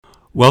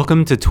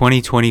Welcome to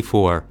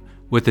 2024.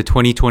 With the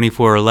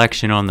 2024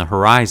 election on the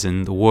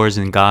horizon, the wars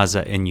in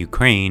Gaza and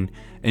Ukraine,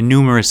 and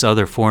numerous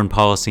other foreign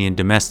policy and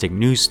domestic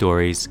news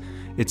stories,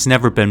 it's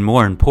never been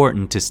more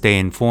important to stay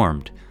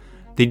informed.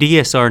 The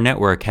DSR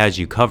network has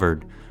you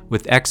covered,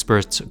 with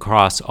experts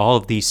across all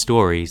of these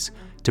stories,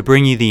 to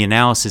bring you the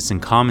analysis and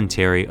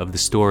commentary of the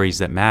stories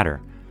that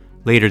matter.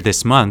 Later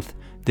this month,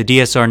 the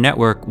DSR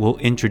network will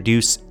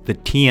introduce the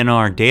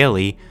TNR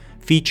Daily,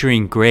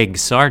 featuring Greg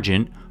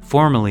Sargent,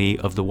 formerly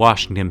of the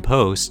Washington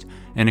Post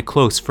and a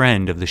close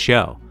friend of the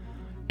show.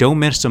 Don't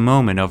miss a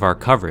moment of our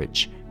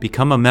coverage.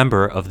 Become a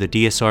member of the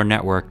DSR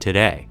network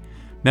today.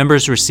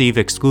 Members receive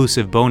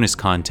exclusive bonus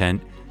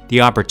content, the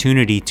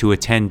opportunity to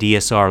attend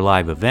DSR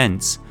live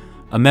events,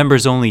 a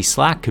members-only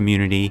Slack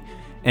community,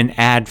 an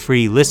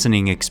ad-free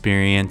listening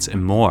experience,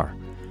 and more.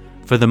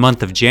 For the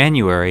month of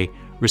January,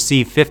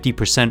 receive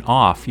 50%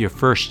 off your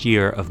first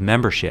year of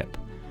membership.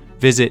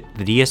 Visit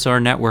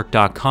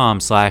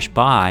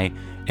thedsrnetwork.com/buy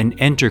and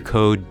enter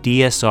code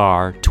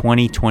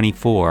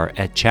DSR2024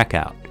 at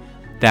checkout.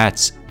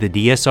 That's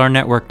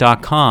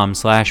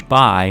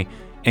thedsrnetwork.com/buy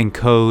and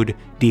code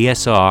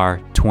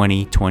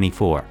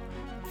DSR2024.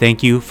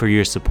 Thank you for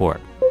your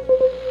support.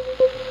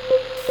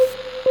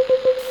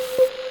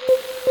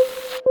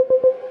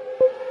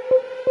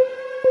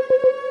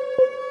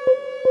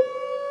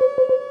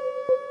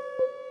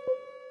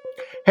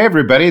 Hey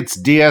everybody,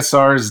 it's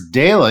DSR's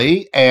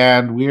Daily,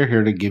 and we're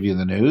here to give you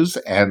the news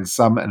and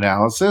some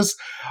analysis.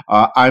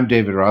 I'm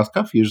David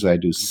Rothkopf. Usually I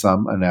do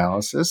some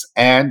analysis,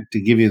 and to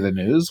give you the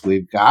news,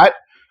 we've got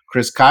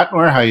Chris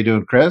Cotnor. How you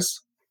doing, Chris?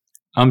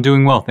 I'm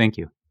doing well, thank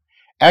you.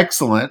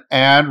 Excellent.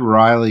 And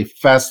Riley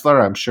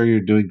Fessler. I'm sure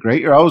you're doing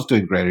great. You're always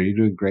doing great. Are you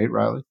doing great,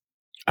 Riley?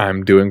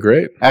 I'm doing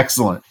great.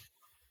 Excellent.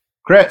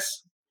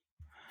 Chris,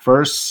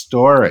 first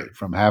story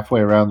from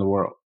halfway around the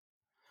world.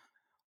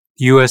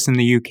 U.S. and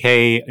the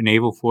U.K.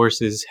 naval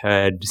forces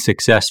had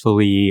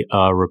successfully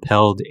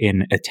repelled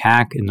an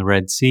attack in the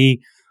Red Sea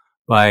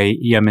by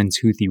Yemen's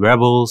Houthi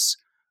rebels.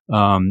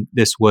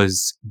 This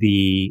was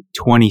the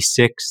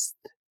 26th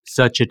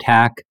such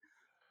attack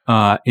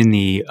in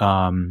the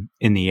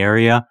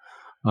area.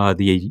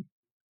 The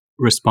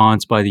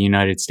response by the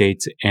United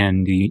States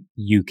and the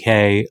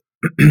UK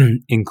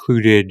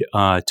included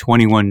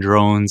 21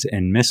 drones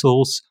and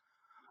missiles.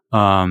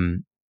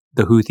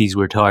 The Houthis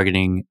were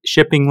targeting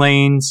shipping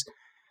lanes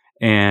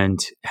and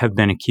have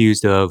been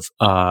accused of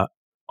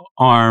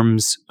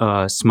arms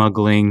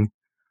smuggling,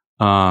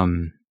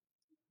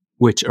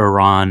 which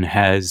Iran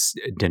has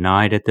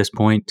denied at this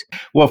point.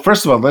 Well,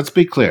 first of all, let's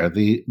be clear.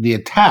 The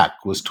attack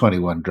was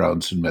 21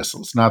 drones and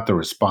missiles, not the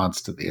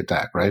response to the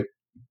attack, right?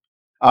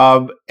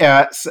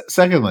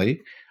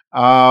 Secondly,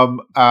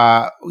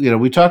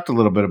 we talked a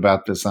little bit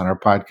about this on our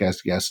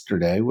podcast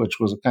yesterday, which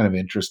was a kind of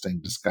interesting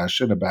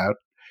discussion about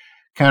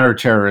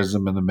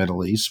counterterrorism in the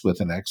Middle East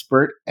with an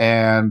expert.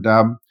 And,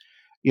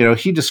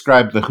 he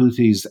described the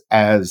Houthis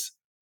as,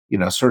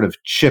 sort of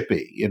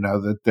chippy,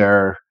 that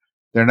they're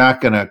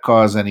not going to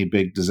cause any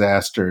big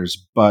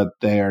disasters, but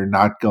they are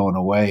not going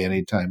away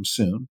anytime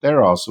soon.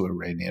 They're also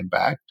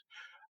Iranian-backed.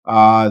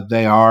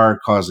 They are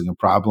causing a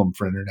problem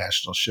for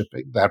international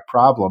shipping. That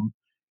problem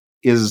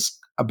is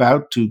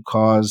about to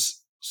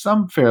cause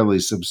some fairly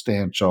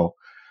substantial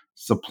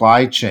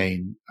supply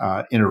chain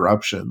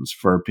interruptions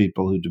for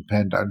people who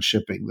depend on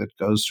shipping that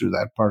goes through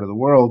that part of the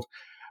world.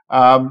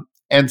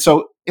 And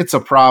so it's a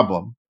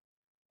problem.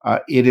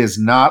 It is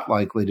not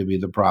likely to be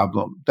the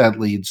problem that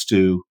leads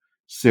to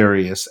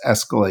serious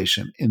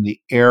escalation in the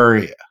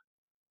area.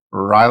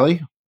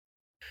 Riley?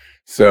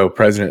 So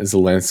President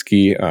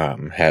Zelensky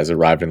has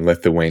arrived in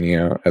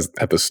Lithuania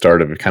at the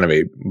start of kind of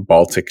a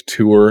Baltic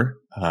tour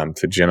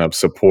to gin up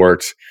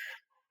support.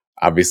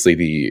 Obviously,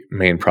 the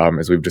main problem,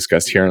 as we've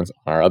discussed here on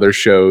our other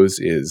shows,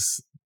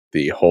 is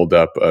the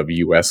holdup of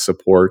U.S.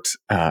 support.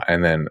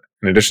 And then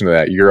in addition to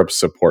that, Europe's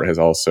support has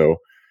also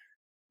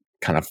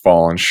kind of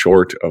fallen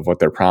short of what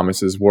their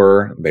promises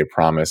were. They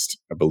promised,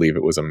 I believe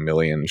it was 1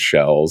 million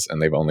shells,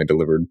 and they've only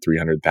delivered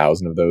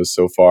 300,000 of those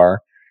so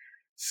far.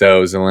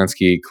 So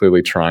Zelensky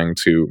clearly trying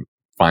to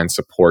find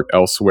support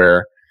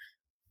elsewhere.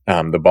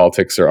 The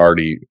Baltics are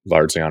already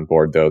largely on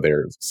board, though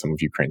they're some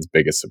of Ukraine's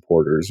biggest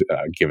supporters,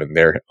 given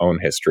their own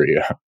history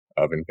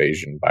of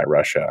invasion by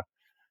Russia.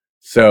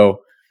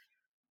 So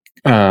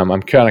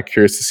I'm kind of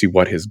curious to see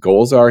what his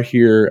goals are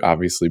here,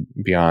 obviously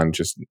beyond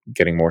just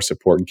getting more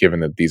support, given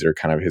that these are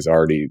kind of his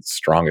already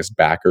strongest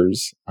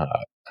backers.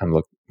 I'm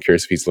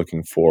curious if he's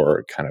looking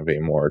for kind of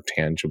a more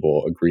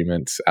tangible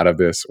agreement out of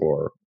this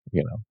or,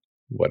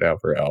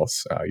 whatever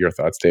else. Your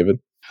thoughts, David?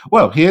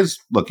 Well, he is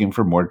looking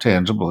for more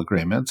tangible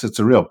agreements. It's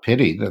a real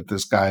pity that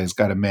this guy has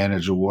got to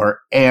manage a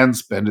war and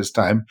spend his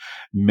time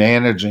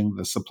managing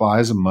the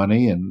supplies of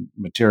money and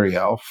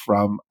material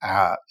from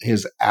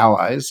his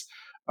allies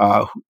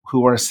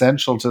who are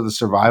essential to the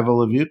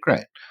survival of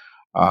Ukraine.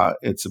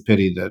 It's a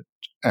pity that,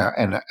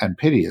 and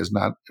pity is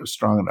not a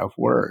strong enough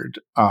word,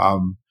 that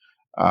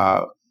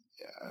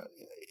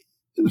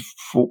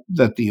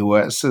the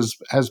U.S.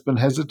 has been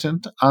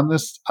hesitant on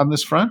this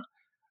front.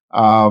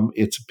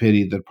 It's a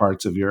pity that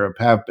parts of Europe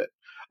have been.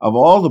 Of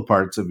all the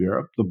parts of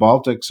Europe, the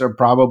Baltics are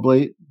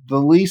probably the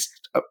least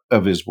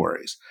of his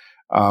worries,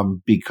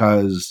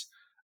 because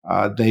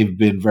they've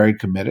been very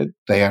committed.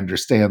 They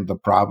understand the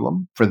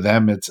problem. For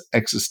them, it's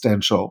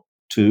existential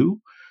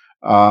too.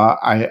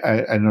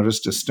 I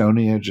noticed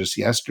Estonia just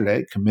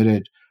yesterday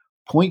committed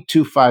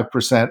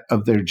 0.25%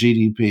 of their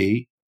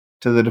GDP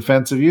to the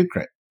defense of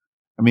Ukraine.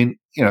 I mean,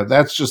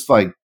 that's just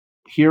like,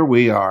 here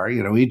we are.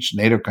 Each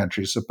NATO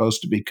country is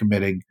supposed to be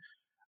committing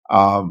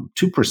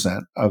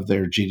 2% of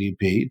their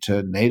GDP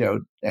to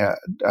NATO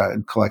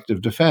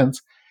collective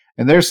defense.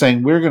 And they're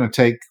saying we're going to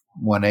take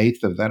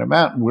 1/8 of that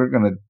amount and we're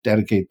going to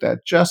dedicate that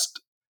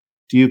just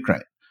to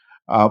Ukraine,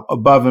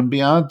 above and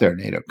beyond their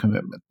NATO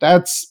commitment.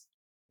 That's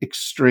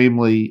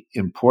extremely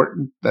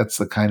important. That's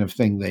the kind of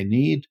thing they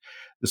need.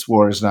 This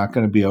war is not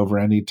going to be over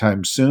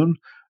anytime soon.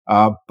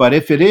 But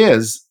if it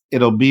is,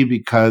 it'll be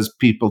because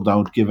people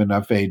don't give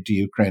enough aid to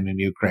Ukraine and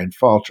Ukraine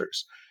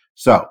falters.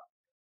 So,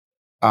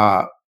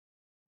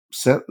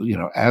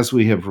 as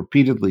we have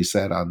repeatedly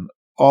said on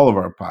all of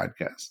our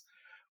podcasts,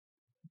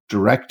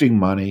 directing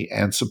money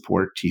and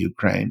support to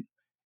Ukraine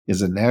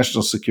is a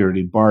national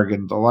security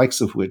bargain, the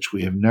likes of which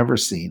we have never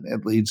seen.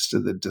 It leads to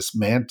the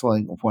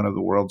dismantling of one of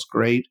the world's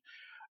great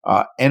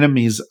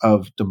enemies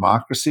of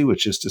democracy,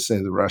 which is to say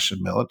the Russian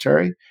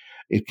military.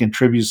 It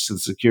contributes to the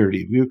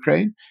security of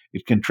Ukraine.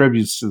 It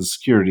contributes to the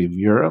security of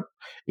Europe.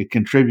 It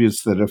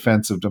contributes to the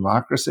defense of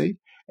democracy.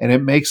 And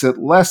it makes it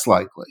less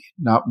likely,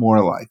 not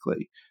more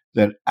likely,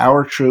 that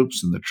our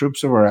troops and the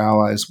troops of our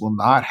allies will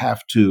not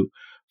have to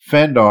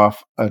fend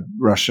off a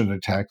Russian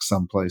attack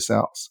someplace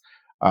else.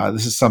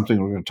 This is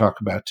something we're going to talk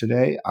about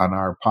today on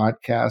our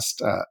podcast,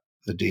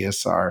 the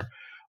DSR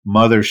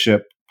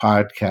Mothership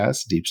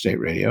Podcast, Deep State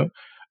Radio.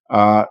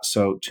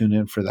 So tune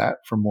in for that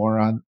for more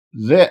on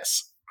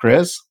this.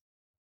 Chris?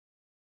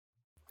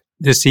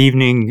 This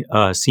evening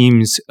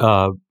seems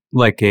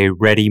like a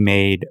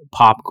ready-made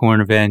popcorn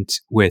event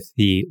with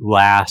the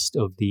last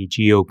of the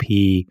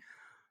GOP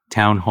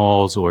town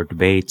halls or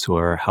debates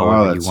or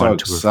however you want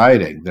to. So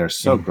exciting. They're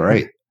so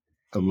great.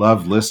 I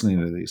love listening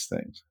to these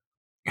things.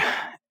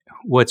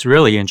 What's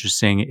really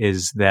interesting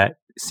is that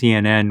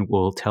CNN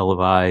will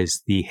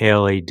televise the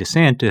Haley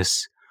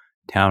DeSantis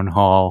town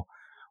hall,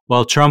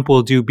 while Trump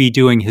will be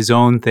doing his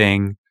own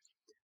thing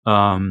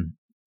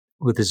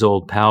with his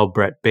old pal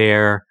Brett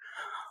Baier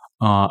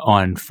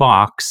on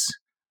Fox.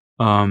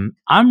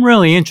 I'm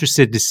really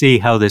interested to see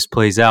how this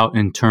plays out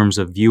in terms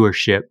of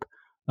viewership,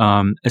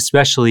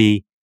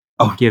 especially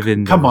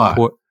given the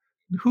report.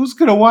 Who's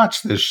going to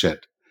watch this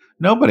shit?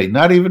 Nobody.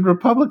 Not even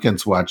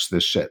Republicans watch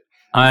this shit.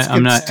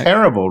 It's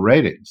terrible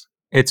ratings.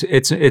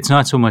 It's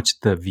not so much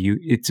the view.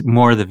 It's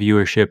more the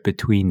viewership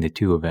between the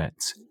two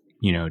events.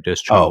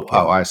 Does Trump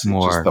I see.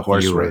 More just the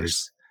horse viewers?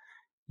 Race.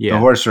 Yeah, the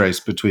horse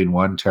race between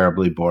one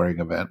terribly boring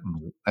event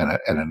and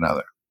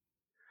another.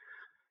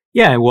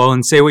 Yeah, well,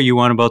 and say what you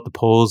want about the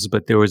polls,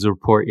 but there was a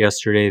report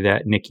yesterday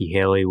that Nikki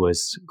Haley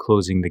was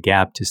closing the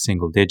gap to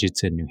single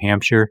digits in New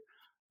Hampshire.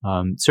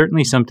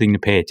 Certainly something to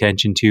pay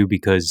attention to,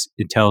 because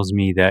it tells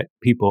me that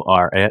people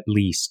are, at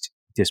least,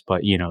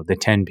 despite the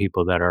 10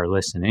 people that are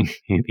listening,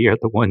 maybe are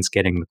the ones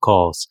getting the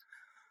calls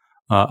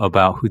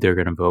about who they're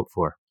going to vote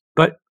for.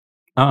 But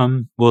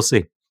we'll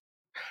see.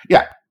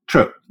 Yeah,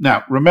 true.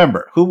 Now,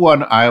 remember, who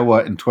won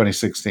Iowa in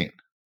 2016?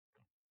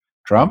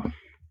 Trump?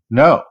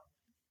 No.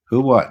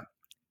 Who won?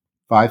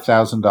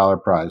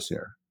 $5,000 prize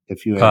here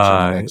if you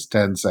answer in the next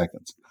 10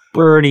 seconds.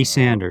 Bernie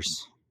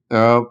Sanders.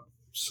 Oh,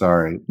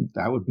 sorry.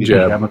 That would be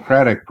the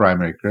Democratic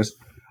primary, Chris.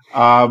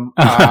 Sorry.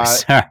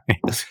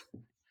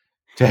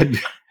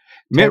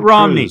 Mitt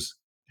Romney.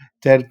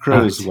 Ted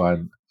Cruz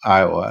won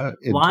Iowa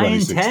in Lion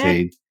 2016.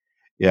 Ted?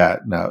 Yeah,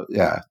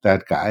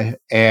 that guy.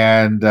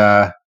 And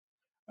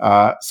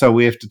so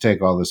we have to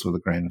take all this with a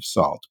grain of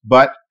salt.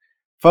 But,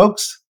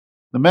 folks,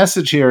 the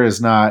message here is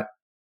not,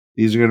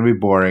 these are going to be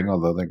boring,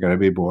 although they're going to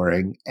be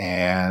boring,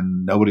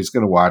 and nobody's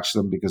going to watch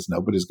them because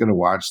nobody's going to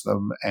watch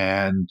them.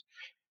 And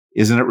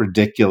isn't it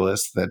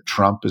ridiculous that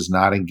Trump is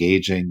not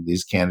engaging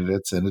these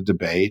candidates in a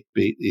debate?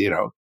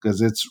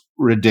 Because it's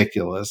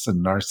ridiculous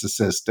and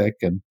narcissistic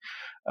and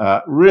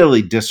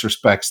really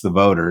disrespects the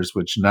voters,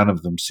 which none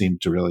of them seem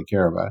to really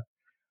care about.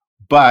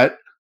 But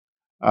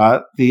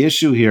the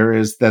issue here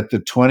is that the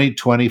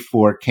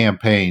 2024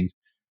 campaign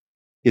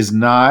is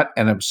not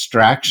an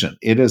abstraction.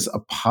 It is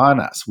upon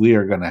us. We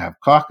are going to have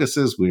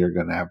caucuses. We are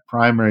going to have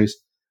primaries.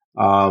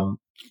 That's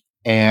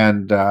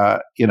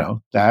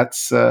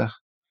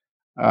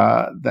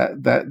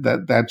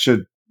that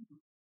should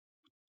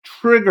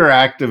trigger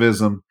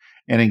activism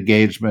and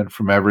engagement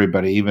from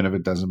everybody, even if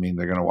it doesn't mean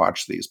they're going to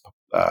watch these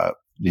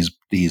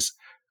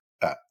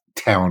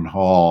town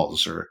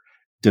halls or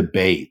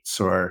debates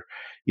or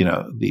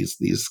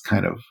these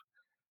kind of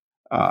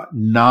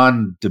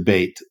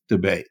non-debate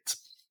debates.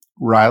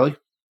 Riley?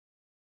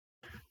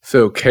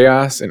 So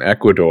chaos in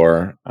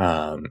Ecuador.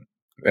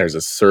 There's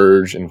a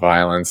surge in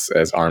violence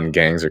as armed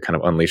gangs are kind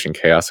of unleashing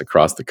chaos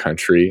across the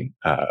country,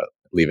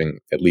 leaving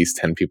at least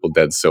 10 people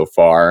dead so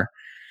far.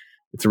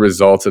 It's a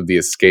result of the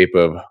escape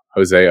of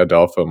Jose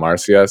Adolfo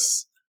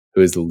Marcias,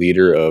 who is the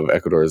leader of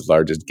Ecuador's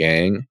largest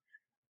gang.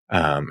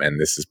 And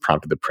this has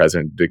prompted the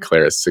president to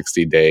declare a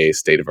 60-day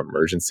state of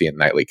emergency and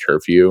nightly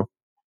curfew.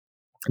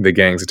 The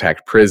gangs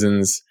attacked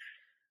prisons,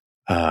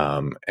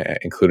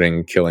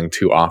 including killing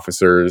 2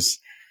 officers.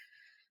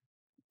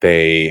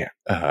 They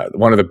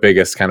one of the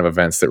biggest kind of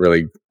events that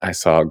really I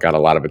saw got a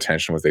lot of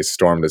attention was they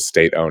stormed a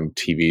state-owned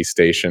TV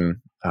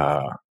station,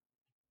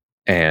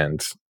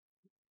 and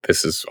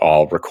this is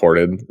all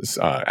recorded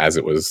as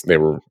it was. They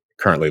were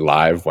currently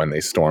live when they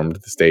stormed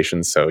the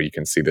station, so you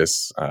can see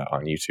this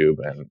on YouTube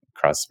and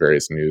across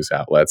various news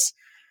outlets.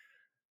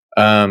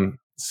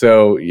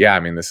 So yeah, I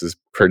mean, this is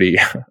pretty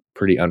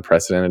pretty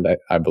unprecedented,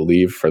 I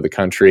believe, for the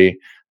country.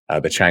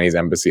 The Chinese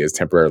embassy is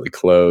temporarily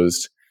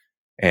closed,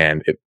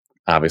 and it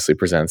obviously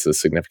presents a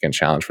significant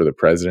challenge for the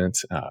president.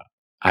 I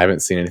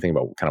haven't seen anything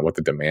about kind of what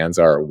the demands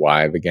are or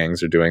why the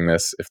gangs are doing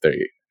this, if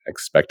they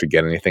expect to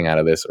get anything out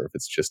of this or if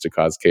it's just to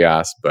cause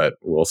chaos, but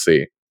we'll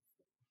see.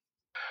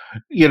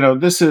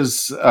 This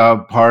is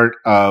part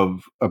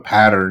of a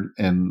pattern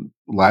in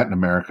Latin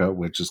America,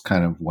 which is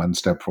kind of one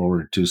step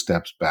forward, 2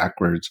 steps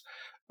backwards,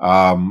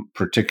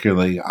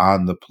 particularly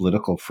on the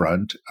political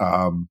front.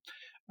 Latin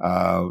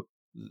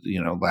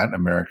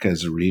America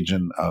is a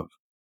region of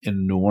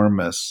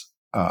enormous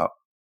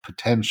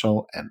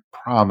potential and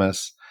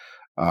promise,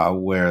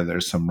 where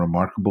there's some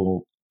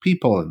remarkable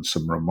people and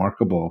some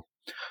remarkable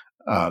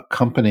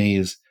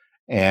companies.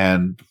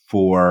 And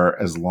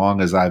for as long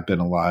as I've been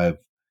alive,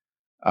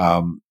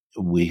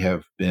 we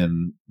have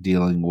been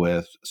dealing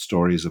with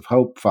stories of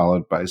hope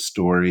followed by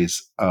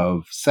stories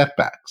of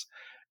setbacks.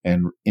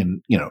 And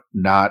in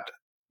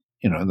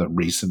the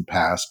recent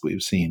past,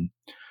 we've seen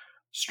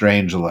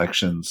strange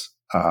elections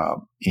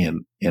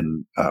in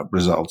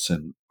results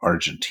in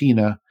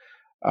Argentina.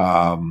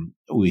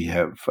 We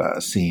have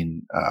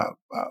seen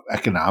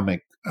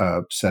economic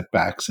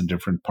setbacks in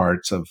different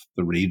parts of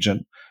the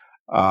region.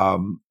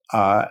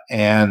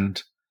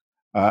 And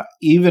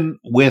even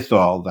with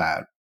all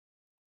that,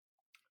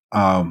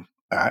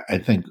 I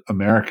think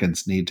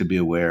Americans need to be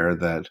aware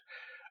that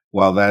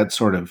while that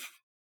sort of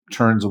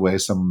turns away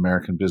some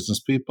American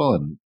business people,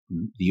 and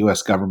the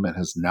U.S. government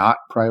has not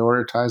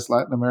prioritized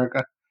Latin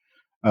America,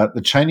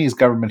 the Chinese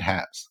government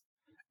has.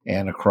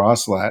 And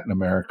across Latin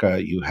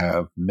America, you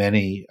have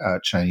many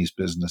Chinese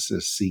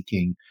businesses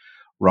seeking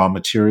raw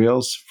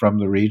materials from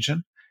the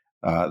region.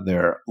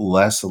 They're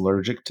less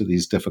allergic to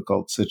these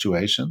difficult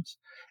situations,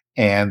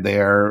 and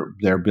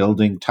they're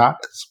building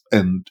ties.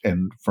 And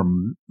for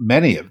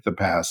many of the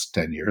past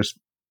 10 years,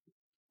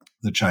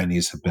 the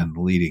Chinese have been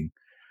leading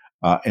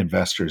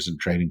investors and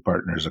trading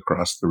partners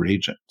across the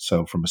region.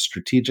 So from a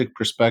strategic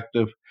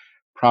perspective,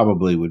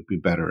 probably would be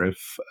better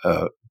if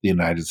the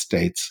United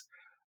States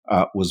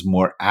was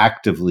more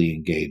actively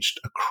engaged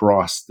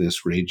across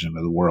this region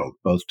of the world,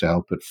 both to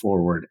help it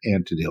forward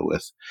and to deal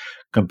with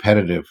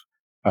competitive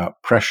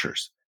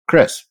pressures.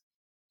 Chris.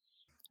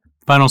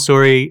 Final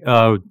story,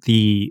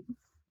 the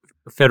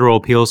Federal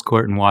Appeals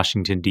Court in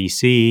Washington,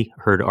 D.C.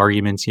 heard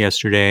arguments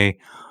yesterday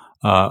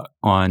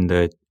on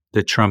the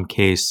Trump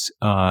case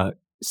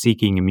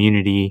seeking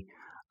immunity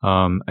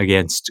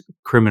against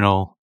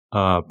criminal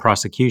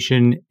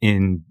prosecution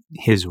in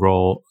his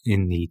role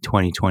in the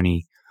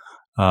 2020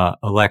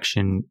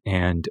 election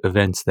and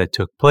events that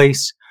took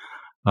place.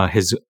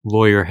 His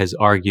lawyer has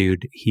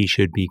argued he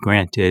should be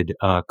granted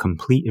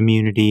complete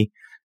immunity.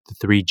 The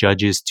 3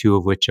 judges, 2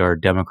 of which are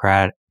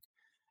Democrat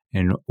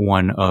and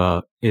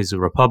 1 is a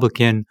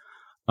Republican,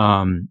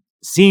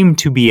 seem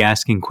to be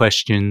asking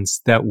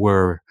questions that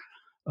were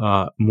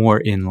more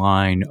in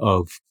line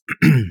of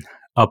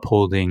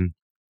upholding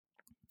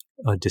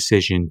a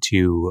decision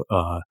to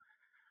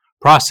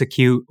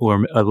prosecute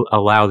or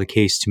allow the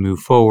case to move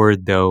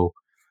forward, though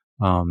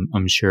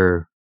I'm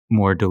sure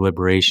more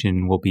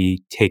deliberation will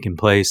be taking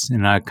place.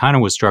 And I kind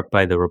of was struck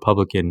by the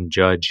Republican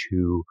judge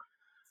who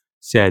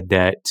said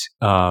that,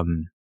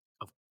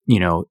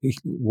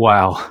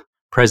 while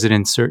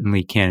presidents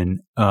certainly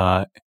can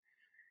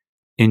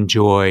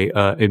enjoy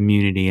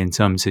immunity in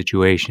some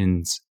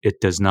situations,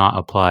 it does not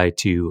apply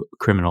to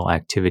criminal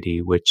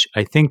activity, which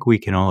I think we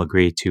can all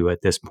agree to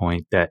at this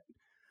point, that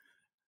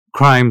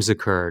crimes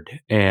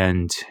occurred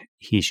and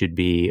he should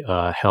be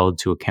held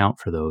to account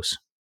for those.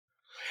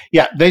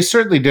 Yeah, they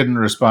certainly didn't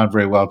respond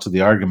very well to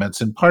the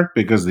arguments, in part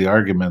because the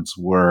arguments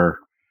were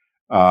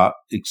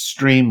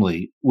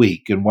extremely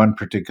weak. In one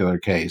particular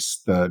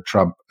case, the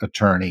Trump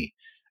attorney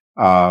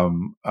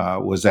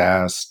was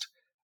asked,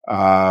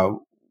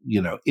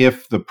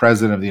 if the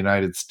president of the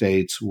United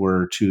States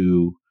were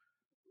to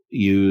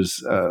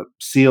use a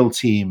SEAL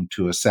team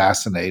to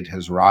assassinate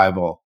his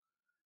rival,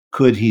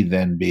 could he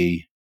then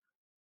be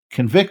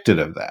convicted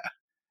of that?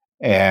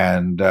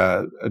 And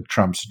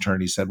Trump's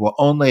attorney said, well,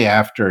 only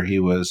after he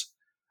was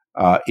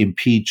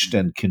impeached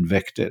and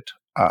convicted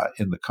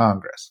in the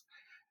Congress.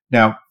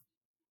 Now,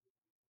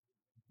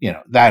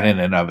 that in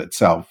and of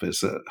itself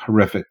is a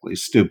horrifically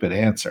stupid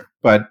answer.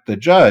 But the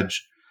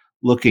judge,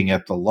 looking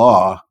at the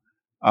law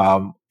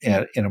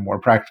in a more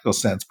practical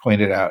sense,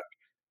 pointed out,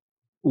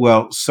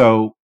 well,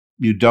 so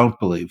you don't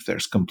believe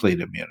there's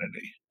complete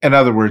immunity. In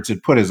other words,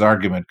 it put his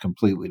argument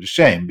completely to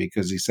shame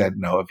because he said,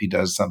 no, if he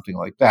does something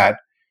like that,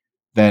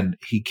 then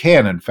he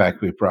can, in fact,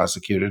 be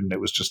prosecuted, and it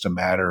was just a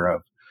matter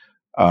of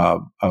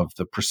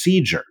the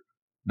procedure,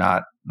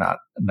 not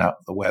the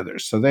weather.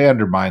 So they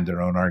undermined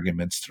their own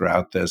arguments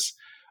throughout this.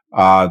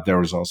 There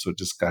was also a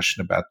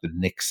discussion about the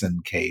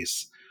Nixon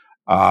case,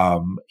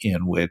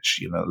 in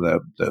which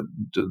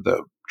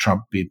the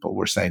Trump people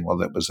were saying, well,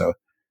 that was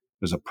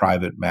a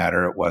private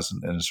matter. It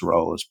wasn't in his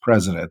role as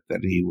president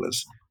that he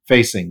was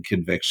facing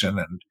conviction,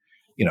 and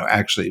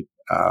actually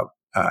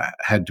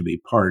had to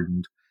be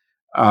pardoned.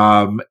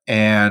 And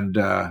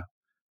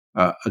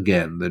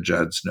again, the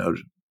judge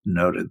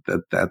noted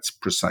that that's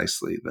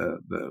precisely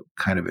the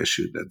kind of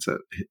issue that's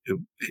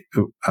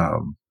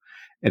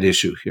at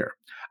issue here.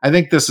 I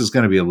think this is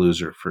going to be a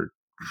loser for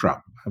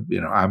Trump.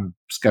 I'm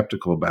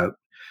skeptical about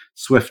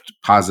swift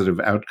positive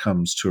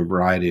outcomes to a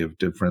variety of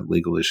different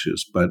legal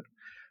issues, but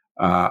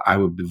I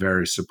would be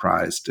very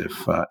surprised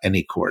if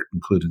any court,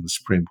 including the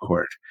Supreme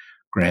Court,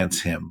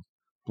 grants him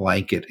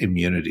blanket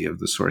immunity of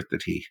the sort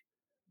that he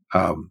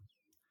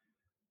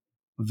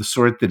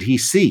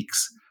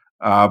seeks.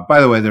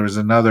 By the way, there was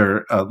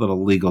another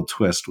little legal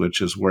twist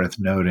which is worth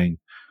noting,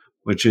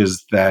 which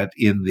is that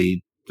in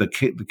the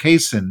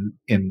case in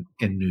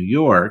New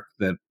York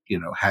that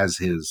has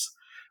his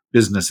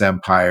business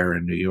empire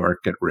in New York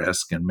at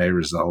risk and may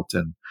result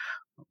in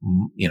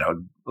a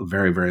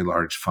very, very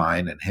large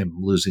fine and him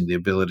losing the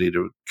ability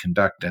to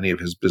conduct any of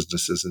his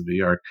businesses in New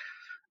York.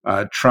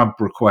 Trump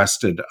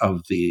requested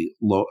of the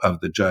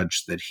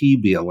judge that he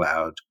be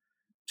allowed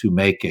to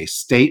make a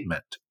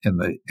statement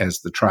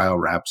as the trial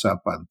wraps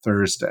up on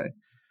Thursday.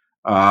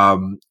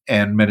 And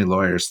many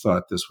lawyers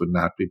thought this would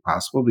not be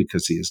possible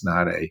because he is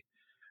not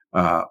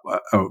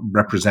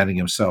representing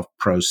himself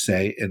pro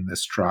se in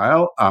this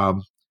trial.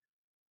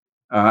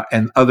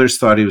 And others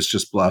thought he was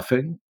just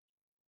bluffing.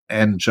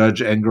 And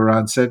Judge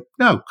Engoron said,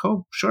 "No,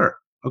 cool, sure,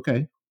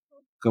 okay,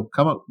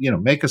 come up,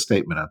 make a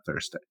statement on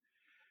Thursday."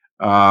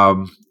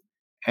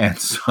 And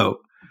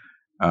so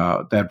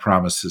that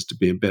promises to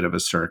be a bit of a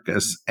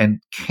circus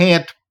and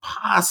can't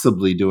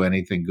possibly do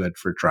anything good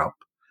for Trump.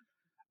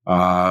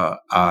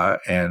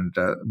 And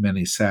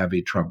many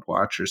savvy Trump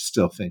watchers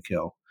still think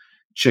he'll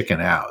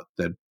chicken out,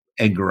 that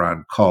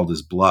Engoron called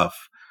his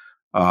bluff,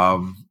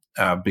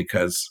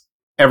 because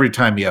every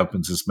time he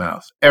opens his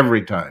mouth,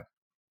 every time,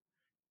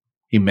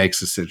 he makes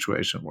the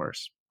situation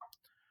worse.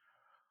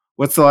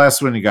 What's the last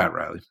one you got,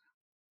 Riley?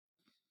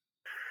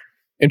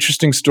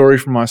 Interesting story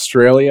from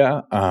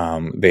Australia.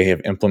 They have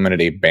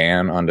implemented a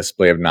ban on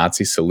display of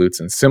Nazi salutes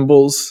and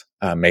symbols,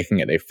 making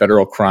it a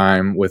federal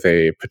crime with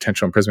a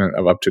potential imprisonment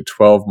of up to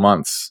 12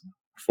 months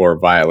for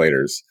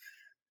violators.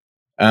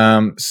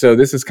 So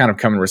this has kind of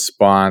come in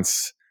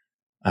response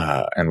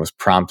and was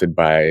prompted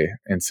by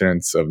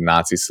incidents of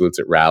Nazi salutes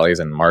at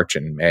rallies in March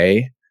and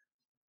May.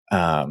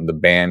 The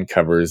ban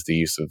covers the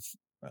use of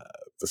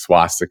the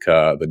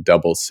swastika, the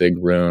double sig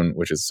rune,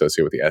 which is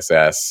associated with the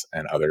SS,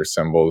 and other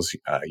symbols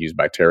used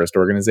by terrorist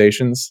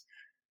organizations.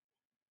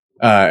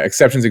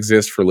 Exceptions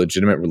exist for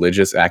legitimate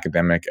religious,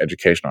 academic,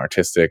 educational,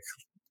 artistic,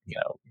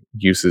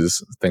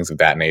 uses, things of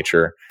that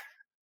nature.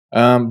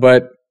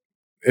 But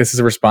this is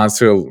a response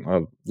to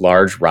a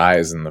large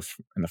rise in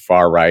the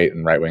far right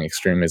and right wing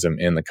extremism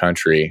in the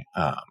country.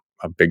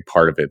 A big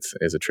part of it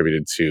is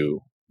attributed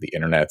to the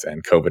internet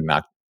and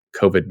COVID-19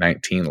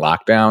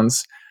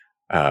 lockdowns,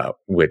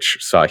 which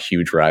saw a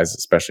huge rise,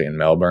 especially in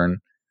Melbourne,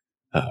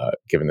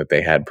 given that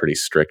they had pretty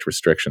strict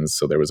restrictions.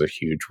 So there was a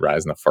huge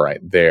rise in the far right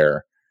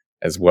there,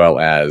 as well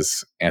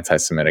as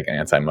anti-Semitic and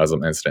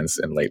anti-Muslim incidents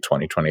in late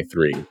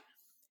 2023.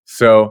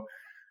 So,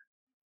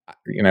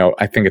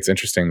 I think it's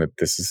interesting that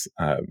this is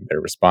their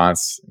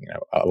response.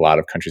 A lot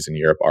of countries in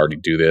Europe already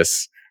do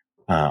this,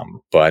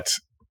 but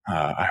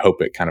I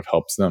hope it kind of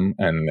helps them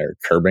and their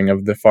curbing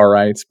of the far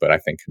right. But I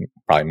think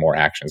probably more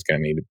action is going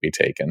to need to be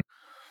taken.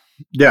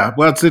 Yeah,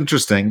 well, it's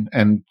interesting,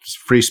 and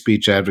free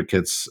speech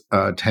advocates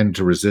tend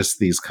to resist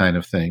these kind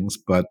of things,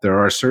 but there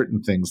are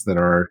certain things that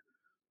are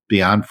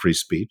beyond free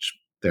speech.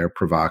 They're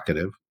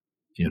provocative.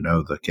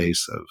 The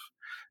case of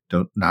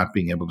not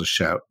being able to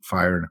shout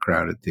fire in a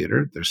crowded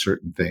theater. There's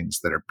certain things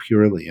that are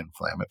purely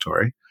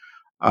inflammatory,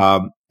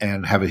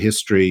 and have a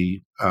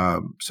history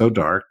so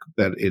dark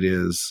that it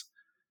is,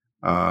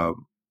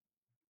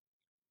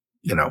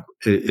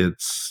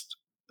 it's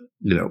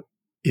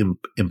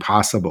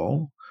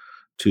impossible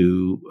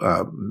to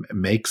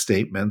make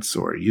statements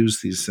or use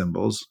these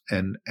symbols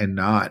and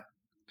not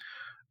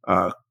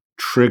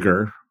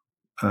trigger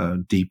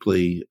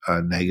deeply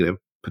negative,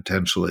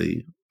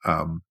 potentially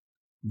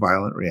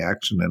violent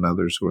reaction in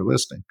others who are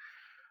listening.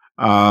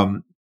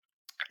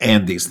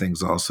 And these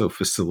things also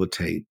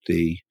facilitate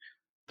the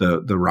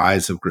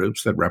rise of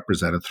groups that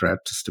represent a threat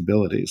to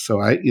stability. So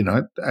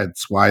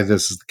that's why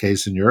this is the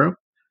case in Europe.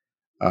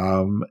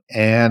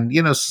 And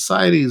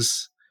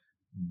societies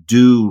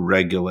do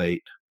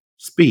regulate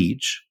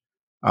speech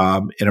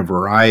in a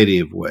variety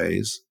of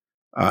ways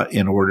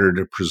in order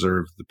to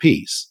preserve the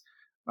peace.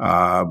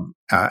 And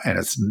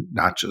it's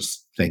not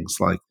just things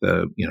like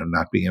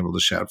not being able to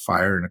shout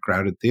fire in a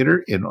crowded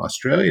theater. In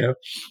Australia,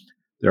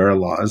 there are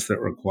laws that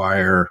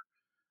require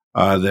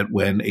that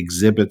when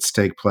exhibits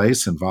take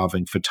place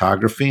involving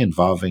photography,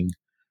 involving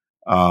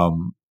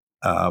um,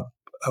 uh,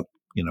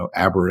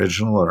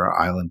 Aboriginal or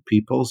island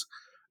peoples,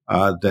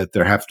 that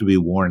there have to be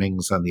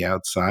warnings on the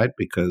outside,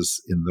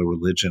 because in the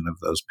religion of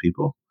those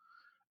people,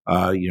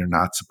 you're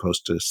not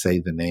supposed to say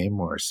the name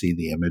or see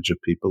the image of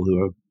people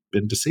who have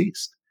been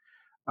deceased.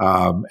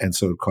 And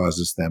so it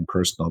causes them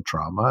personal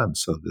trauma. And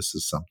so this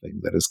is something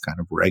that is kind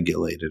of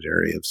regulated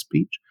area of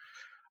speech.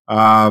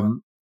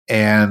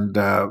 And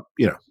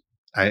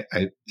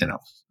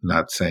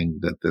not saying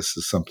that this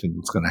is something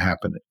that's going to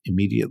happen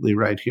immediately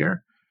right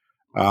here.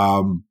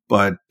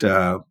 But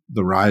the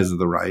rise of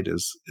the right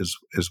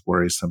is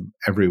worrisome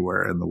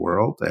everywhere in the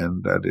world,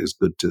 and it is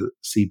good to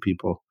see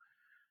people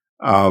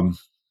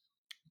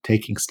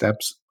taking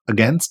steps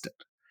against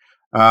it.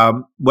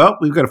 Well,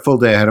 we've got a full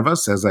day ahead of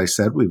us. As I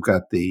said, we've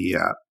got the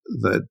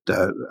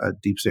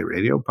Deep State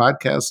Radio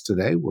podcast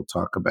today. We'll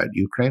talk about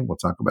Ukraine. We'll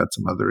talk about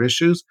some other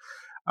issues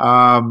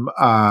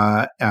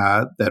that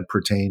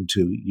pertain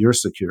to your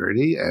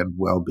security and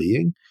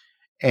well-being.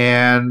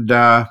 And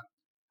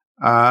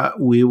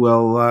we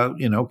will,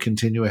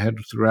 continue ahead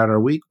throughout our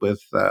week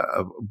with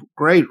a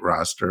great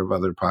roster of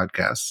other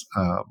podcasts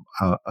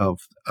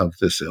of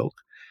this ilk.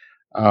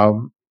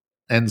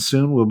 And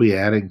soon we'll be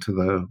adding to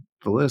the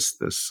list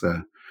this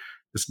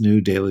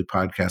new daily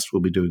podcast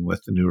we'll be doing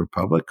with the New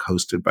Republic,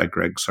 hosted by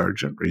Greg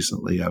Sargent,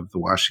 recently of the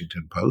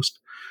Washington Post.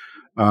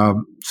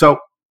 So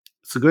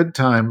it's a good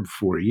time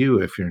for you,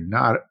 if you're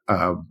not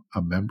a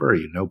member,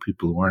 or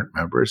people who aren't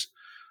members,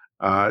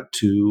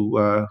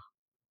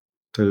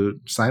 to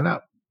sign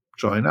up,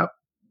 join up,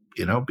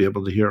 be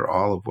able to hear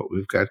all of what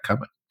we've got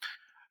coming.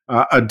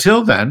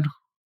 Until then,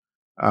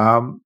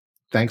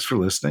 thanks for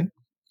listening.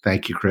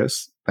 Thank you,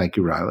 Chris. Thank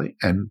you, Riley.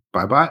 And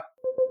bye-bye.